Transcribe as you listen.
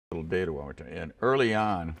data while we're talking. And early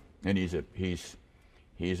on, and he's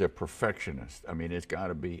a perfectionist. I mean, it's got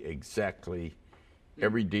to be exactly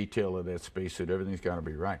every detail of that spacesuit. Everything's got to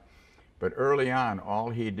be right. But early on, all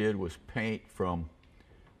he did was paint from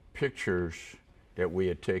pictures that we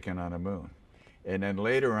had taken on the moon. And then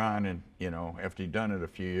later on, and after he'd done it a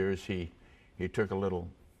few years, he took a little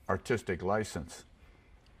artistic license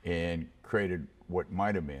and created what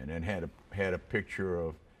might have been, and had a picture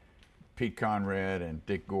of Pete Conrad and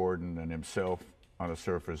Dick Gordon and himself on the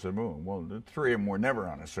surface of the moon. Well, the three of them were never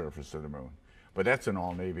on the surface of the moon, but that's an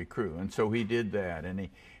all-Navy crew, and so he did that,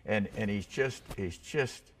 and he's just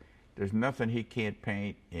there's nothing he can't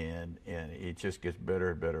paint, and it just gets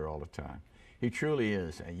better and better all the time. He truly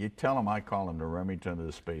is. And you tell him I call him the Remington of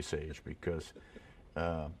the space age, because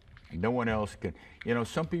no one else can.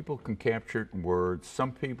 Some people can capture it in words.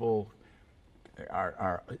 Some people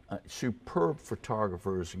are superb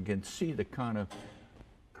photographers and can see the kind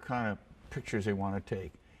of pictures they want to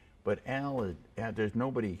take. But Al, there's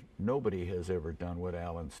nobody has ever done what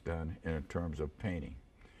Alan's done in terms of painting,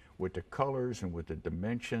 with the colors and with the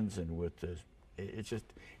dimensions and with the. It's just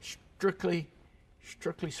strictly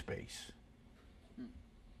space.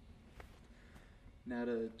 Now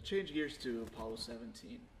to change gears to Apollo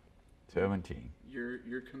 17. 17.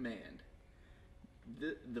 Your command.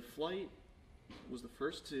 The flight was the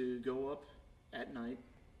first to go up at night.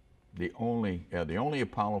 The only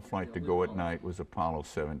Apollo flight to go at night was Apollo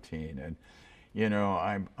 17, and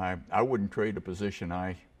I wouldn't trade the position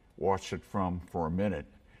I watched it from for a minute,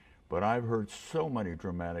 but I've heard so many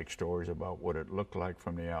dramatic stories about what it looked like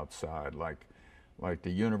from the outside, like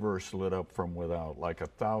the universe lit up from without, like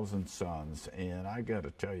 1,000 suns, and I got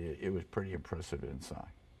to tell you, it was pretty impressive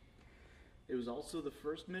inside. It was also the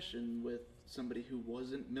first mission with somebody who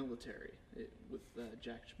wasn't military, with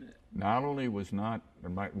Jack Schmitt. Not only was not,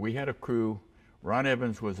 we had a crew. Ron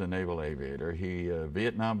Evans was a naval aviator. He a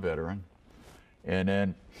Vietnam veteran, and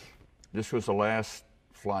then this was the last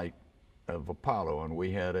flight of Apollo, and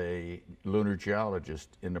we had a lunar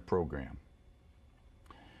geologist in the program.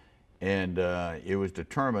 And it was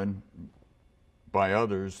determined by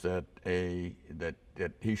others that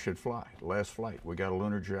he should fly. Last flight, we got a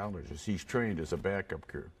lunar geologist. He's trained as a backup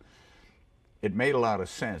crew. It made a lot of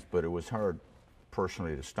sense, but it was hard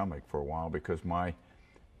personally to stomach for a while, because my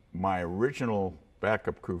original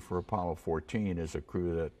backup crew for Apollo 14 is a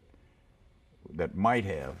crew that might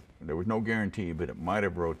have, there was no guarantee, but it might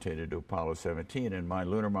have rotated to Apollo 17, and my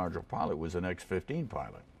lunar module pilot was an X-15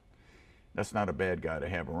 pilot. That's not a bad guy to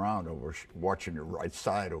have around over watching your right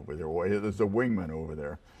side over there. There's a wingman over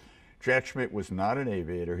there. Jack Schmitt was not an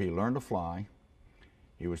aviator. He learned to fly.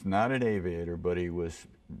 He was not an aviator, but he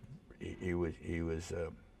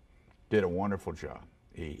did a wonderful job.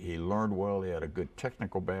 He learned well. He had a good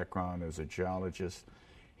technical background as a geologist.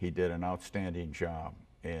 He did an outstanding job.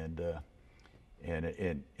 And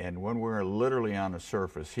when we were literally on the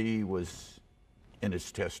surface, he was in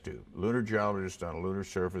his test tube. Lunar geologist on a lunar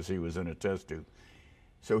surface, he was in a test tube.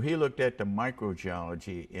 So he looked at the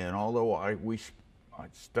microgeology, and although I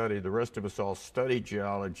studied, the rest of us all studied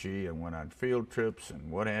geology and went on field trips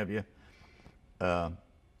and what have you,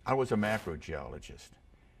 I was a macrogeologist.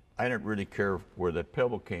 I didn't really care where that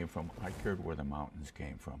pebble came from. I cared where the mountains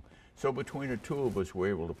came from. So between the two of us,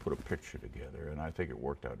 we were able to put a picture together, and I think it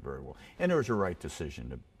worked out very well. And there was a right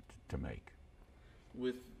decision to make.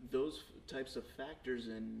 With those types of factors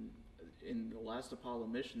in the last Apollo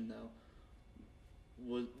mission, though,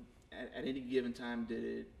 was at any given time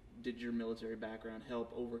did your military background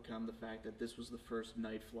help overcome the fact that this was the first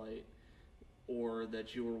night flight, or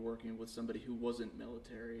that you were working with somebody who wasn't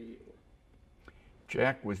military?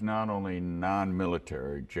 Jack was not only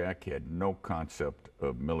non-military, Jack had no concept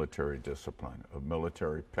of military discipline, of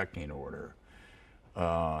military pecking order.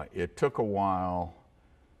 It took a while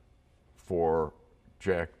for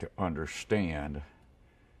Jack to understand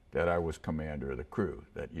that I was commander of the crew,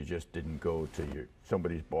 that you just didn't go to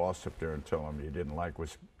somebody's boss up there and tell them you didn't like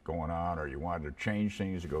what's going on, or you wanted to change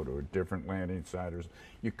things, to go to a different landing site.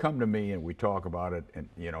 You come to me and we talk about it, and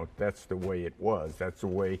that's the way it was. That's the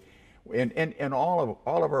way, and all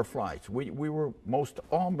of our flights, we were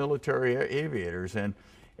all military aviators, and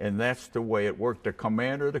that's the way it worked. The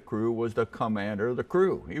commander of the crew was the commander of the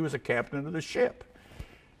crew. He was the captain of the ship.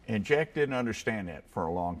 And Jack didn't understand that for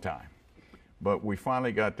a long time. But we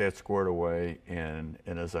finally got that squared away, and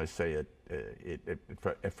as I say,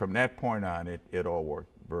 from that point on, it all worked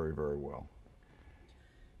very, very well.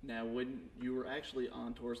 Now, when you were actually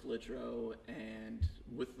on Taurus Littrow and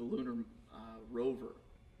with the lunar rover.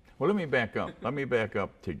 Well, let me back up. Let me back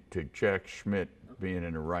up to Jack Schmitt being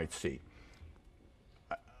in the right seat.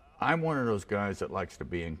 I'm one of those guys that likes to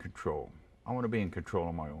be in control. I want to be in control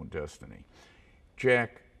of my own destiny.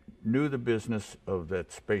 Jack knew the business of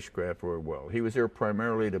that spacecraft very well. He was there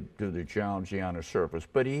primarily to do the geology on the surface,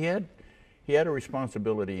 but he had a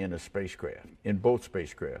responsibility in a spacecraft, in both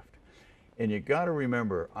spacecraft. And you got to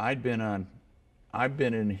remember, I've been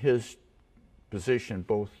in his position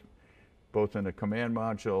both in the command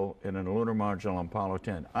module and in the lunar module on Apollo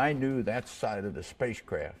 10. I knew that side of the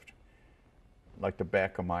spacecraft like the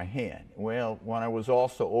back of my hand. Well, when I was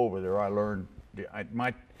also over there, I learned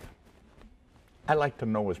I like to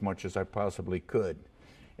know as much as I possibly could.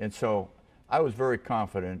 And so I was very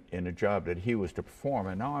confident in the job that he was to perform.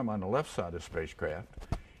 And now I'm on the left side of the spacecraft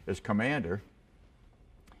as commander,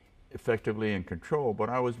 effectively in control. But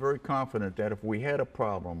I was very confident that if we had a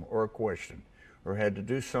problem or a question or had to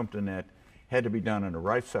do something that had to be done on the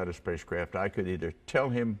right side of the spacecraft, I could either tell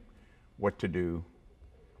him what to do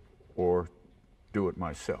or do it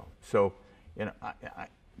myself. So, you know,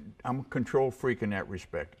 I'm a control freak in that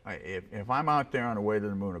respect. If I'm out there on the way to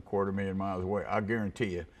the moon 250,000 miles away, I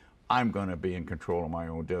guarantee you I'm going to be in control of my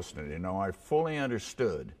own destiny. You know, I fully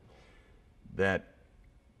understood that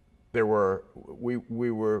we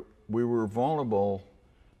were vulnerable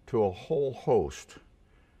to a whole host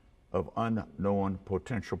of unknown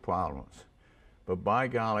potential problems. But by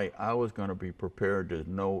golly, I was going to be prepared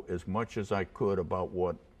to know as much as I could about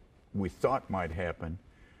what we thought might happen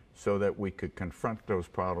so that we could confront those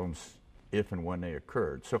problems if and when they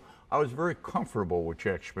occurred. So I was very comfortable with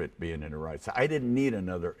Jack Schmitt being in the right side. I didn't need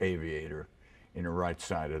another aviator in the right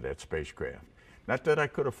side of that spacecraft. Not that I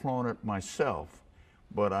could have flown it myself,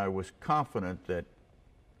 but I was confident that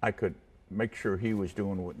I could make sure he was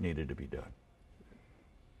doing what needed to be done.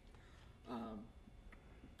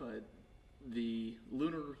 But the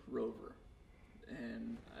lunar rover,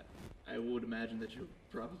 and I would imagine that you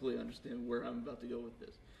probably understand where I'm about to go with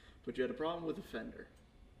this, but you had a problem with the fender,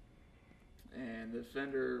 and the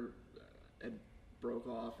fender had broke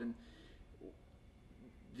off, and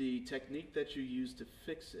the technique that you used to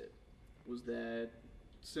fix it, was that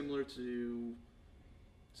similar to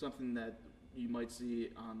something that you might see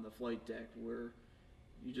on the flight deck, where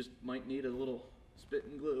you just might need a little spit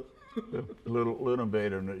and glue? a little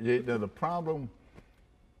bit. The problem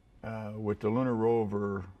with the lunar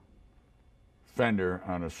rover fender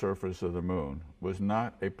on the surface of the moon was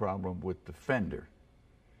not a problem with the fender.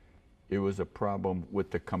 It was a problem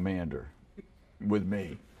with the commander, with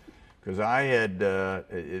me. Because I had, the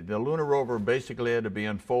lunar rover basically had to be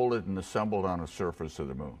unfolded and assembled on the surface of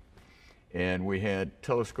the moon. And we had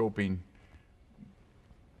telescoping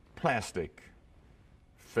plastic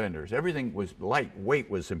fenders. Everything was light, weight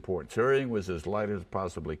was important. So everything was as light as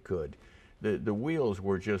possibly could. The wheels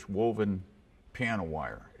were just woven piano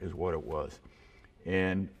wire is what it was.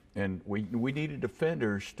 And we needed the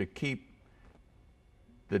fenders to keep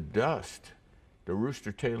the dust, the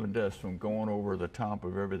rooster tail and dust, from going over the top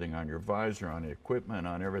of everything, on your visor, on the equipment,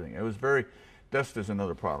 on everything. It was dust is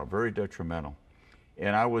another problem, very detrimental.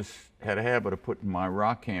 And I had a habit of putting my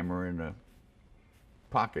rock hammer in the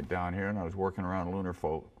pocket down here, and I was working around a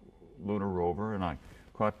lunar rover, and I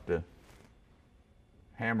caught the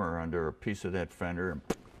hammer under a piece of that fender and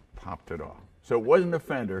popped it off. So it wasn't the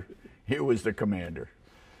fender, it was the commander.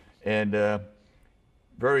 And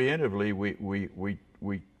very innovatively,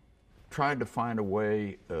 we tried to find a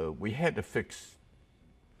way. We had to fix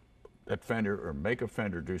that fender or make a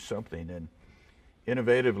fender do something. And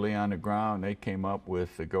innovatively on the ground, they came up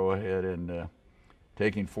with the go-ahead and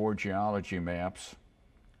taking 4 geology maps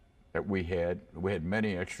that we had. We had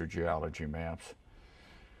many extra geology maps,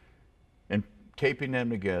 and taping them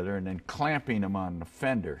together and then clamping them on the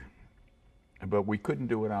fender. But we couldn't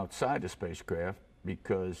do it outside the spacecraft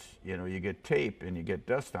because, you know, you get tape and you get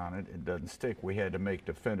dust on it, it doesn't stick. We had to make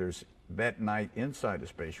the fenders that night inside the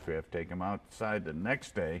spacecraft, take them outside the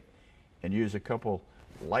next day, and use a couple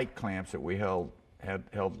light clamps that we held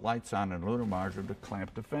lights on in the lunar module to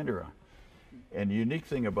clamp the fender on. And the unique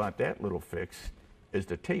thing about that little fix is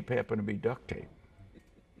the tape happened to be duct tape.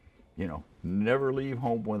 You know, never leave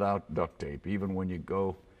home without duct tape, even when you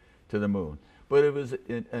go to the moon. But it was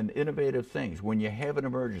an innovative thing. When you have an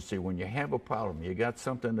emergency, when you have a problem, you got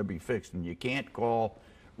something to be fixed, and you can't call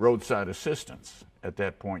roadside assistance at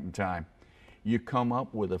that point in time, you come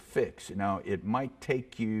up with a fix. Now, it might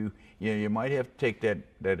take you, you might have to take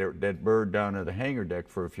that bird down to the hangar deck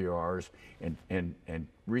for a few hours and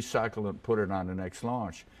recycle it and put it on the next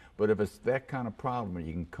launch. But if it's that kind of problem,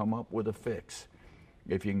 you can come up with a fix.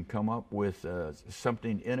 If you can come up with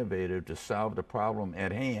something innovative to solve the problem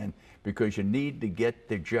at hand, because you need to get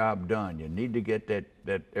the job done. You need to get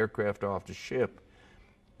that aircraft off the ship.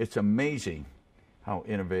 It's amazing how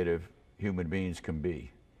innovative human beings can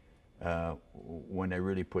be when they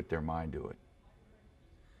really put their mind to it.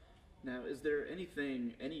 Now, is there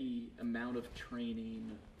any amount of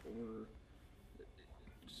training or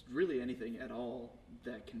just really anything at all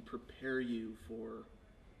that can prepare you for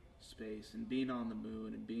space and being on the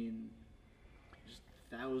moon and being just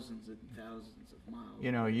thousands and thousands of miles?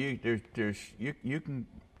 You know, you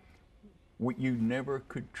never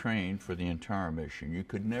could train for the entire mission. You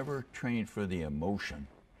could never train for the emotion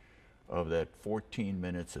of that 14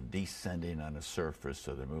 minutes of descending on the surface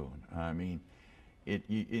of the moon. I mean,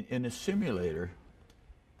 in a simulator,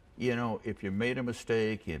 you know, if you made a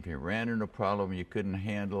mistake, if you ran into a problem you couldn't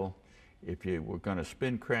handle, if you were going to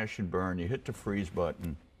spin, crash, and burn, you hit the freeze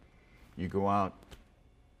button, you go out,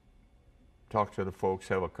 talk to the folks,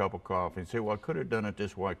 have a cup of coffee, and say, well, I could have done it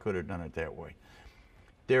this way, I could have done it that way.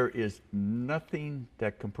 There is nothing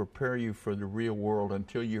that can prepare you for the real world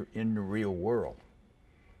until you're in the real world.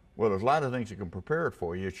 Well, there's a lot of things that can prepare it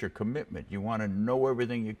for you. It's your commitment. You want to know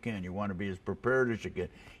everything you can. You want to be as prepared as you can.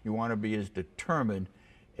 You want to be as determined.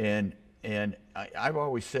 And I've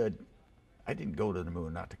always said, I didn't go to the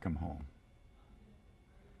moon not to come home.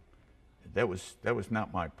 That was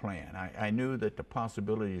not my plan. I knew that the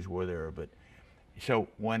possibilities were there, but so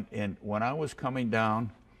when I was coming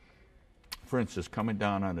down, for instance, coming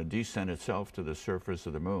down on the descent itself to the surface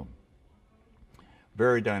of the moon,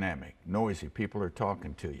 very dynamic, noisy, people are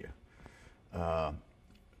talking to you,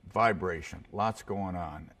 vibration, lots going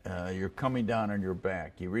on. You're coming down on your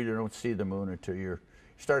back. You really don't see the moon until you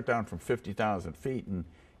start down from 50,000 feet, and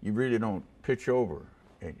you really don't pitch over.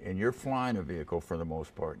 And you're flying a vehicle for the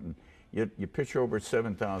most part, and you pitch over at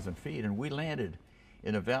 7,000 feet, and we landed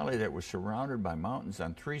in a valley that was surrounded by mountains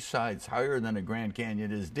on three sides, higher than the Grand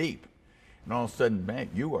Canyon is deep. And all of a sudden, man,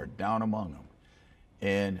 you are down among them.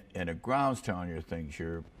 And the ground's telling you things,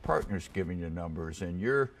 your partner's giving you numbers, and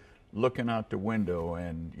you're looking out the window,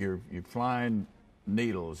 and you're flying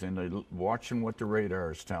needles, and watching what the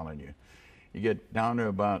radar is telling you. You get down to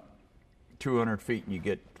about 200 feet, and you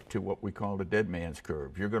get to what we call the dead man's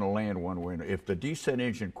curve. You're going to land one way. If the descent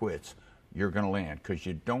engine quits, you're going to land, because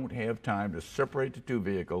you don't have time to separate the two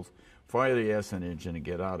vehicles, fire the ascent engine, and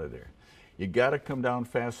get out of there. You got to come down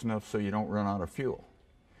fast enough so you don't run out of fuel.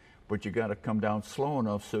 But you got to come down slow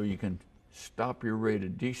enough so you can stop your rate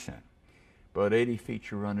of descent. About 80 feet,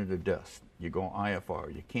 you run into dust. You go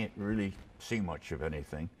IFR. You can't really see much of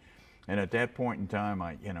anything. And at that point in time,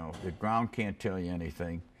 the ground can't tell you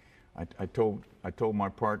anything. I told my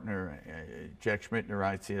partner, Jack Schmittner,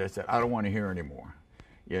 I said, I don't want to hear anymore.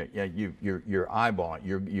 You're eyeball.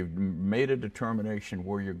 You've made a determination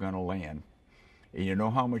where you're going to land. And you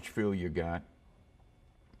know how much fuel you got.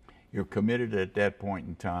 You're committed at that point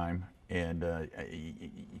in time, and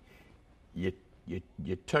you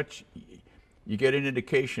get an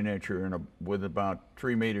indication that you're with about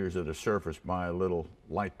 3 meters of the surface by a little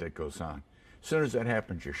light that goes on. As soon as that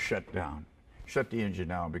happens, you shut the engine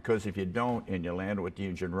down, because if you don't and you land with the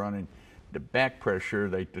engine running, the back pressure,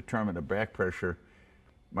 they determine the back pressure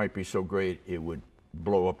might be so great it would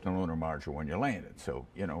blow up the lunar module when you landed. So,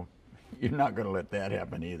 you're not going to let that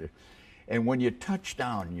happen either. And when you touch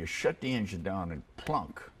down and you shut the engine down and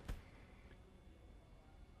plunk,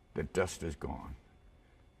 the dust is gone.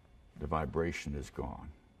 The vibration is gone.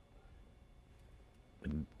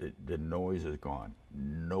 The noise is gone.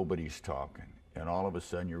 Nobody's talking. And all of a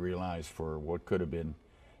sudden you realize, for what could have been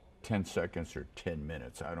 10 seconds or 10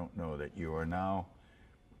 minutes, I don't know, that you are now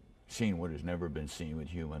seeing what has never been seen with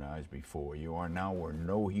human eyes before. You are now where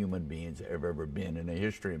no human beings have ever been in the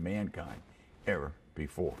history of mankind ever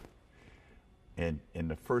before. And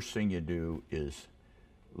the first thing you do is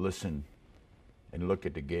listen and look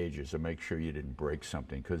at the gauges and make sure you didn't break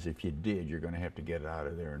something, because if you did, you're going to have to get out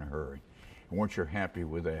of there in a hurry. And once you're happy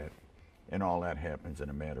with that, and all that happens in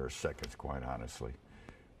a matter of seconds, quite honestly,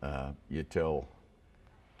 you tell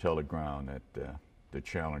the ground that the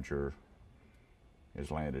Challenger has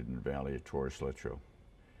landed in the Valley of Torres Letro.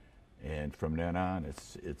 And from then on,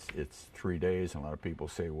 it's 3 days. And a lot of people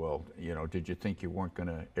say, well, did you think you weren't going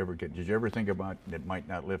to ever did you ever think about it might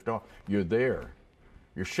not lift off? You're there.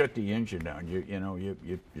 You shut the engine down.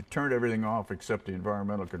 You turned everything off except the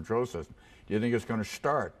environmental control system. Do you think it's going to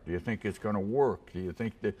start? Do you think it's going to work? Do you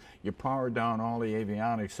think that you power down all the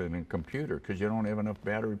avionics and the computer because you don't have enough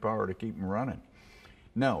battery power to keep them running?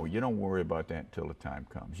 No, you don't worry about that until the time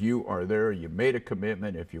comes. You are there. You made a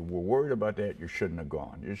commitment. If you were worried about that, you shouldn't have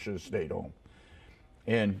gone. You should have stayed home.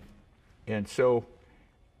 And so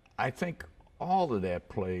I think all of that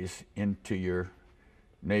plays into your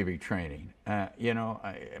Navy training.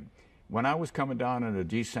 When I was coming down on a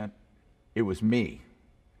descent, it was me.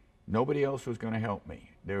 Nobody else was going to help me.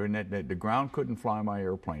 The ground couldn't fly my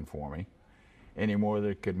airplane for me any more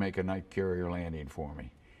than it could make a night carrier landing for me.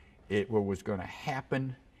 What was going to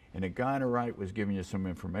happen, and the guy on the right was giving you some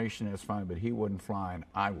information, that's fine, but he wasn't flying,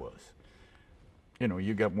 I was. You know,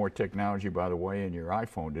 you got more technology, by the way, in your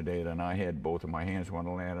iPhone today than I had both of my hands when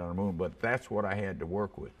I landed on the moon, but that's what I had to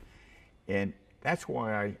work with. And that's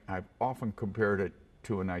why I've often compared it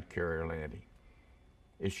to a night carrier landing.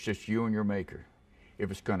 It's just you and your maker.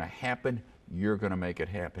 If it's going to happen, you're going to make it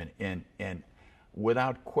happen. And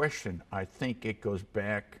without question, I think it goes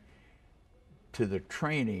back to the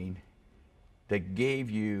training that gave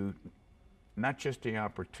you not just the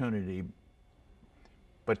opportunity,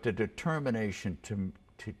 but the determination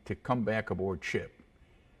to come back aboard ship,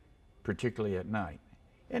 particularly at night.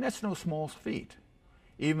 And that's no small feat.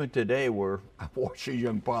 Even today, where I watch these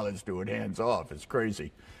young pilots do it hands off, it's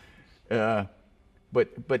crazy.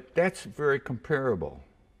 But that's very comparable.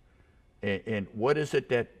 And what is it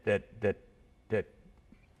that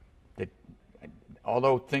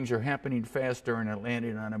although things are happening fast during a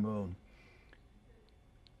landing on the moon,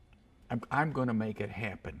 I'm going to make it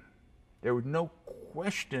happen. There was no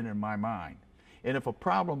question in my mind. And if a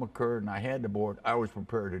problem occurred and I had to board, I was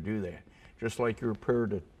prepared to do that. Just like you're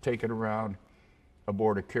prepared to take it around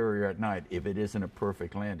aboard a carrier at night if it isn't a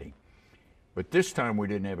perfect landing. But this time we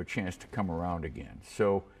didn't have a chance to come around again.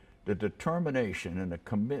 So the determination and the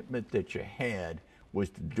commitment that you had was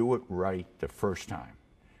to do it right the first time,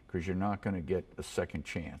 because you're not going to get a second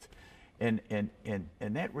chance. And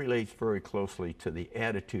that relates very closely to the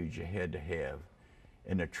attitude you had to have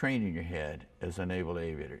and the training you had as a naval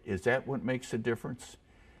aviator. Is that what makes the difference?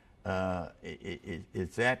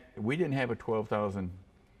 Is that, we didn't have a 12,000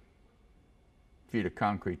 feet of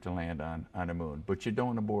concrete to land on the moon, but you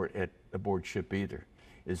don't aboard ship either.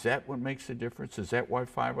 Is that what makes the difference? Is that why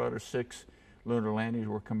 5 out of 6 lunar landings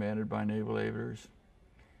were commanded by naval aviators?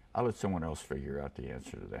 I'll let someone else figure out the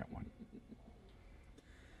answer to that one.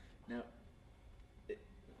 Now,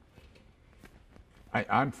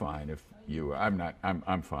 I'm fine if you. I'm not.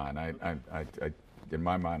 I'm fine. I in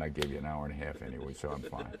my mind, I gave you an hour and a half anyway, so I'm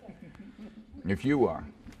fine. If you are,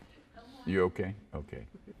 you okay? Okay.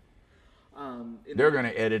 They're going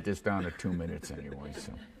to edit this down to 2 minutes anyway.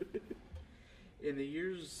 So. In the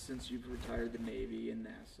years since you've retired the Navy and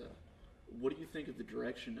NASA, what do you think of the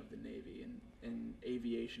direction of the Navy and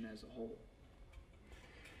aviation as a whole?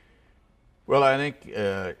 Well, I think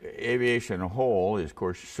aviation as a whole is, of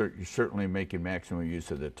course, certainly making maximum use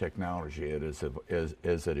of the technology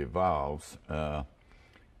as it evolves.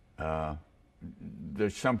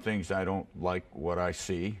 There's some things I don't like what I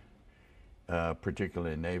see,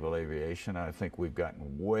 particularly in naval aviation. I think we've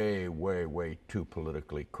gotten way, way, way too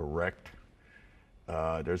politically correct.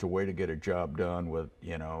 There's a way to get a job done with,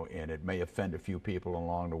 and it may offend a few people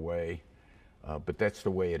along the way. But that's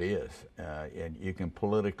the way it is, and you can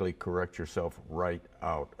politically correct yourself right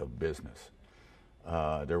out of business.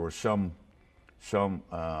 There were some.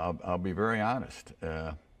 I'll be very honest.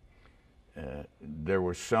 There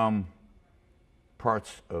were some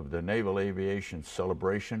parts of the naval aviation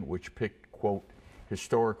celebration which picked, quote,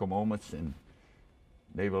 historical moments in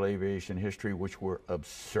naval aviation history which were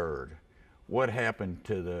absurd. What happened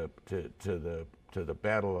to the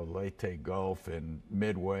Battle of Leyte Gulf and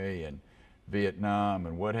Midway and Vietnam,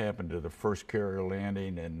 and what happened to the first carrier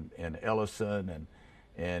landing in Ellison,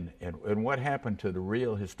 and what happened to the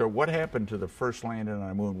real what happened to the first landing on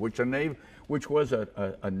the moon, which was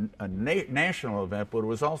a national event, but it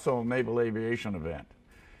was also a naval aviation event.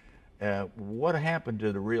 What happened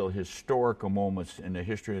to the real historical moments in the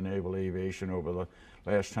history of naval aviation over the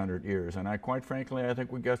last 100 years? And quite frankly, I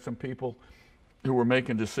think we got some people who were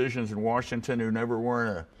making decisions in Washington who never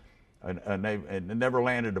weren't never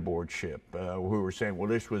landed aboard ship, who were saying, well,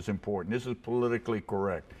 this was important, this is politically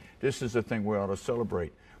correct, this is the thing we ought to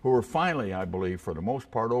celebrate, who were finally, I believe, for the most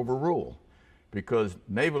part, overruled, because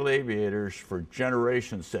naval aviators for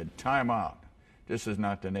generations said, time out, this is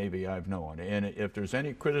not the Navy I've known. And if there's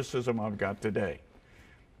any criticism I've got today,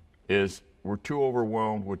 is we're too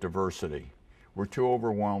overwhelmed with diversity, we're too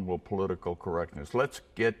overwhelmed with political correctness. Let's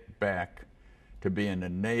get back to being the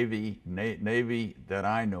Navy that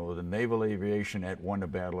I know, the naval aviation that won the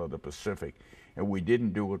Battle of the Pacific. And we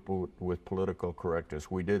didn't do it with political correctness.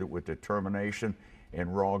 We did it with determination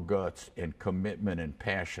and raw guts and commitment and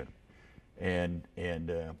passion. And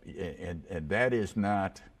that is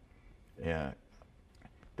not a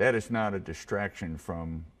distraction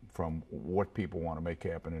from what people want to make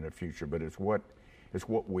happen in the future, but it's what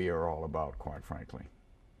we are all about, quite frankly.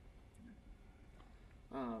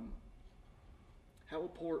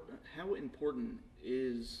 How important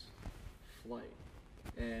is flight?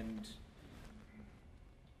 And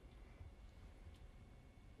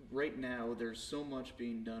right now, there's so much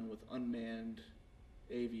being done with unmanned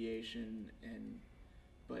aviation,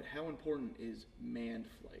 but how important is manned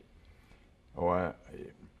flight? Oh,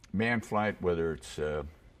 manned flight, whether it's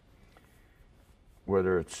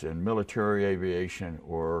in military aviation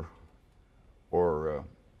or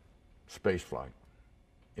space flight,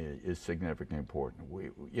 is significantly important.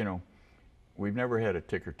 We've never had a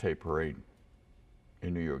ticker tape parade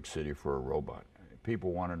in New York City for a robot.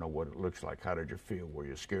 People want to know what it looks like. How did you feel? Were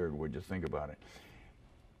you scared? What did you think about it?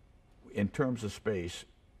 In terms of space,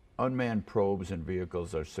 unmanned probes and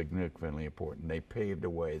vehicles are significantly important. They pave the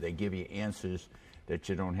way. They give you answers that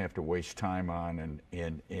you don't have to waste time on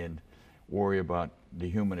and worry about the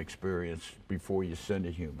human experience before you send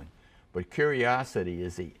a human. But curiosity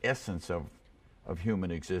is the essence of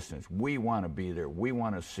human existence. We want to be there. We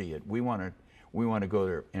want to see it. We want to go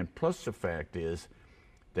there. And plus the fact is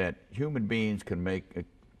that human beings can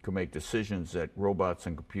make decisions that robots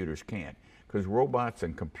and computers can't. Because robots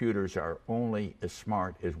and computers are only as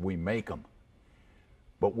smart as we make them.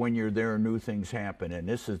 But when you're there, new things happen. And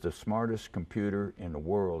this is the smartest computer in the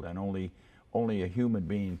world, and only a human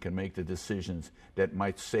being can make the decisions that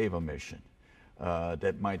might save a mission.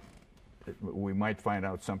 We might find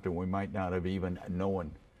out something we might not have even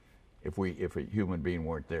known if a human being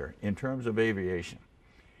weren't there. In terms of aviation,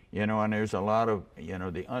 and there's a lot of,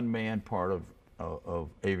 the unmanned part of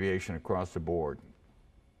aviation across the board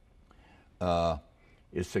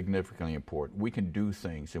is significantly important. We can do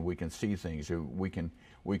things and we can see things. We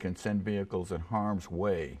can send vehicles in harm's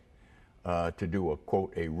way to do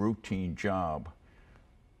a routine job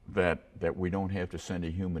that we don't have to send a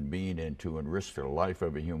human being into and risk the life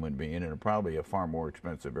of a human being, and probably a far more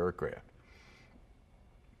expensive aircraft.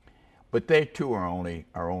 But they too are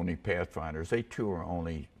only pathfinders. They too are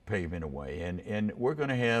only paving a way. And we're going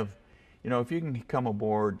to have, if you can come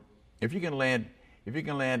aboard, if you can land,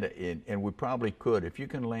 and we probably could, if you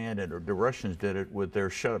can land it, or the Russians did it with their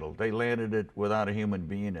shuttle. They landed it without a human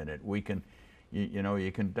being in it. We can,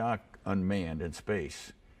 you can dock unmanned in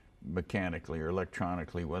space, mechanically or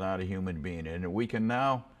electronically, without a human being in it. We can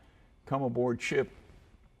now come aboard ship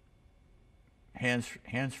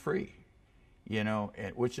hands-free,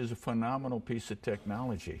 which is a phenomenal piece of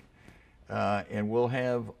technology. And we'll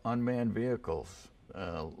have unmanned vehicles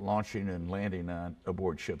launching and landing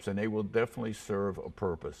aboard ships, and they will definitely serve a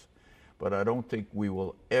purpose. But I don't think we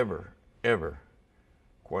will ever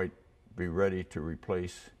quite be ready to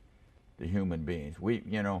replace the human beings.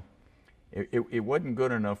 It wasn't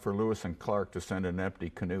good enough for Lewis and Clark to send an empty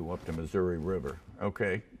canoe up the Missouri River,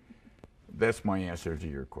 okay? That's my answer to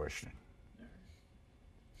your question.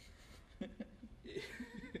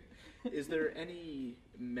 Is there any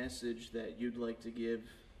message that you'd like to give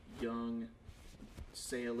young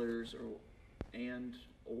sailors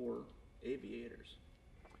or aviators?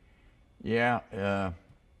 Yeah,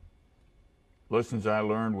 lessons I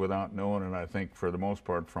learned without knowing it, I think for the most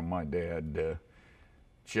part from my dad.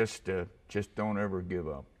 Just don't ever give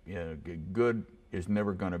up. Good is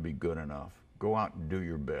never going to be good enough. Go out and do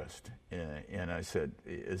your best. And I said,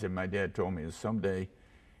 as my dad told me, is someday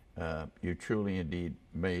you truly indeed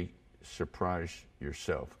may surprise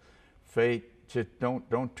yourself. Fate, just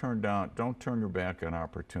don't turn your back on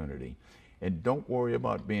opportunity. And don't worry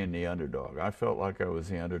about being the underdog. I felt like I was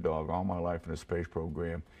the underdog all my life in the space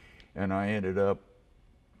program, and I ended up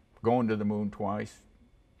going to the moon twice.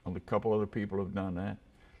 A couple other people have done that.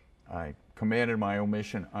 I commanded my own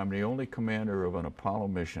mission. I'm the only commander of an Apollo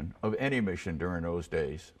mission, of any mission during those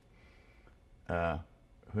days,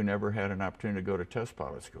 who never had an opportunity to go to test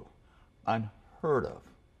pilot school. Unheard of.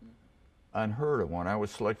 When I was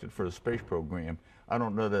selected for the space program, I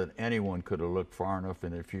don't know that anyone could have looked far enough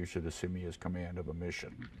in the future to see me as command of a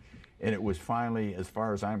mission. And it was finally, as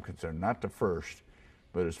far as I'm concerned, not the first,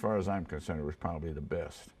 but as far as I'm concerned, it was probably the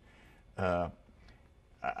best.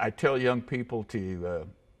 I tell young people to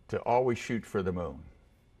always shoot for the moon.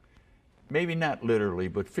 Maybe not literally,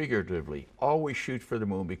 but figuratively. Always shoot for the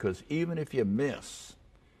moon, because even if you miss,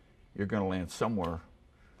 you're going to land somewhere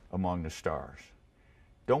among the stars.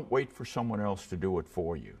 Don't wait for someone else to do it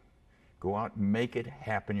for you. Go out and make it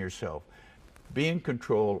happen yourself. Be in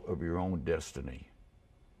control of your own destiny.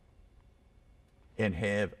 And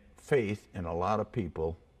have faith in a lot of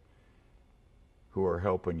people who are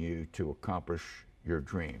helping you to accomplish your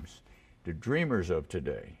dreams. The dreamers of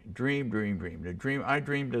today, dream. I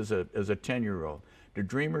dreamed as a 10-year-old. The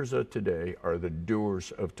dreamers of today are the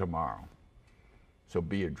doers of tomorrow. So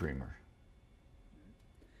be a dreamer.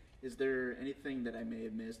 Is there anything that I may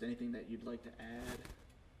have missed, anything that you'd like to add?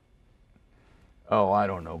 Oh, I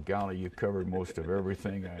don't know. Golly, you covered most of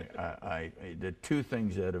everything. The two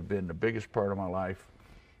things that have been the biggest part of my life,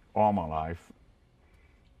 all my life,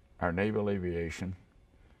 are naval aviation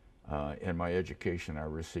and my education I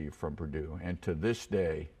received from Purdue. And to this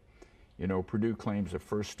day, you know, Purdue claims the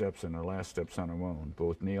first steps and the last steps on the moon.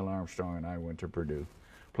 Both Neil Armstrong and I went to Purdue,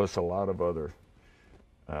 plus a lot of other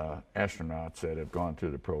astronauts that have gone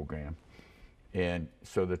through the program. And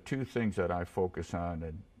so the two things that I focus on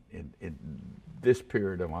in this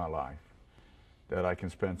period of my life that I can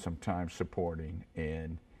spend some time supporting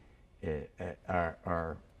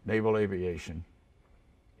are naval aviation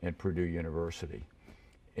and Purdue University.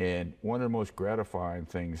 And one of the most gratifying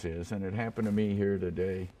things is, and it happened to me here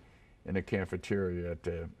today in the cafeteria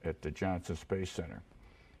at the Johnson Space Center,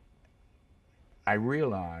 I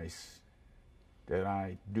realize that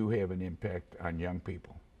I do have an impact on young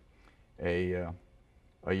people. A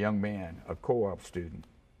young man, a co-op student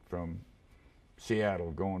from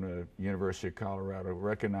Seattle going to University of Colorado,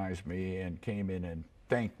 recognized me and came in and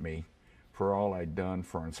thanked me for all I'd done,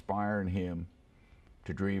 for inspiring him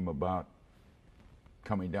to dream about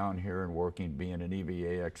coming down here and working, being an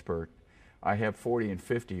EVA expert. I have 40 and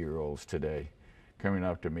 50-year-olds today coming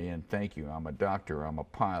up to me and thank you. I'm a doctor, I'm a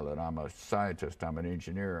pilot, I'm a scientist, I'm an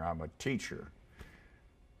engineer, I'm a teacher,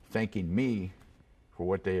 thanking me for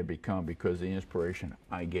what they have become because of the inspiration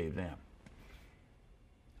I gave them.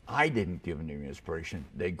 I didn't give them the inspiration.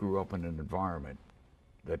 They grew up in an environment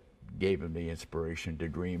that gave them the inspiration to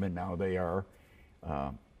dream, and now they are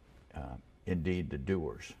indeed the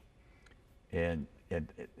doers. And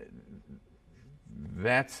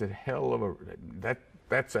that's a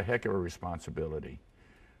that's a heck of a responsibility.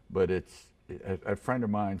 But it's a friend of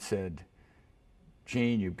mine said,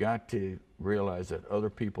 Gene, you've got to realize that other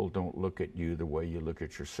people don't look at you the way you look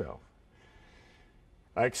at yourself.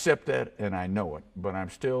 I accept that and I know it, but I'm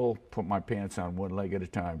still putting my pants on one leg at a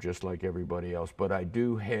time, just like everybody else. But I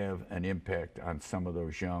do have an impact on some of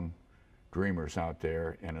those young dreamers out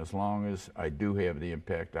there, and as long as I do have the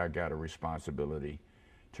impact, I got a responsibility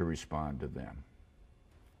to respond to them.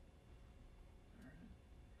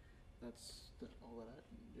 That's all that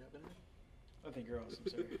do you have anything? I think you're awesome,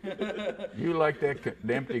 sir. You like that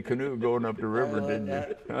the empty canoe going up the river, didn't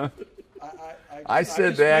you? Huh? I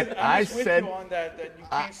said that. I said you on that you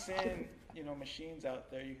can't send machines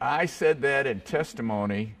out there. I said that in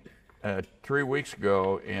testimony 3 weeks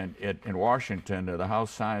ago in Washington to the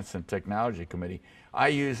House Science and Technology Committee. I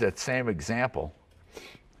used that same example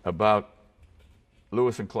about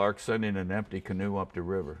Lewis and Clark sending an empty canoe up the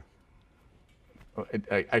river.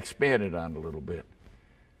 I expanded on it a little bit.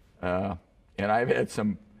 And I've had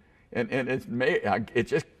some, and it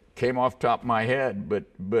just came off the top of my head,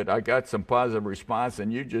 but I got some positive response,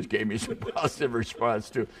 and you just gave me some positive response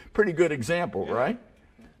too. Pretty good example, yeah. right?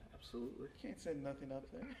 Yeah, absolutely. You can't send nothing up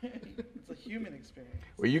there. It's a human experience.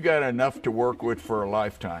 Well, you got enough to work with for a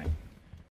lifetime.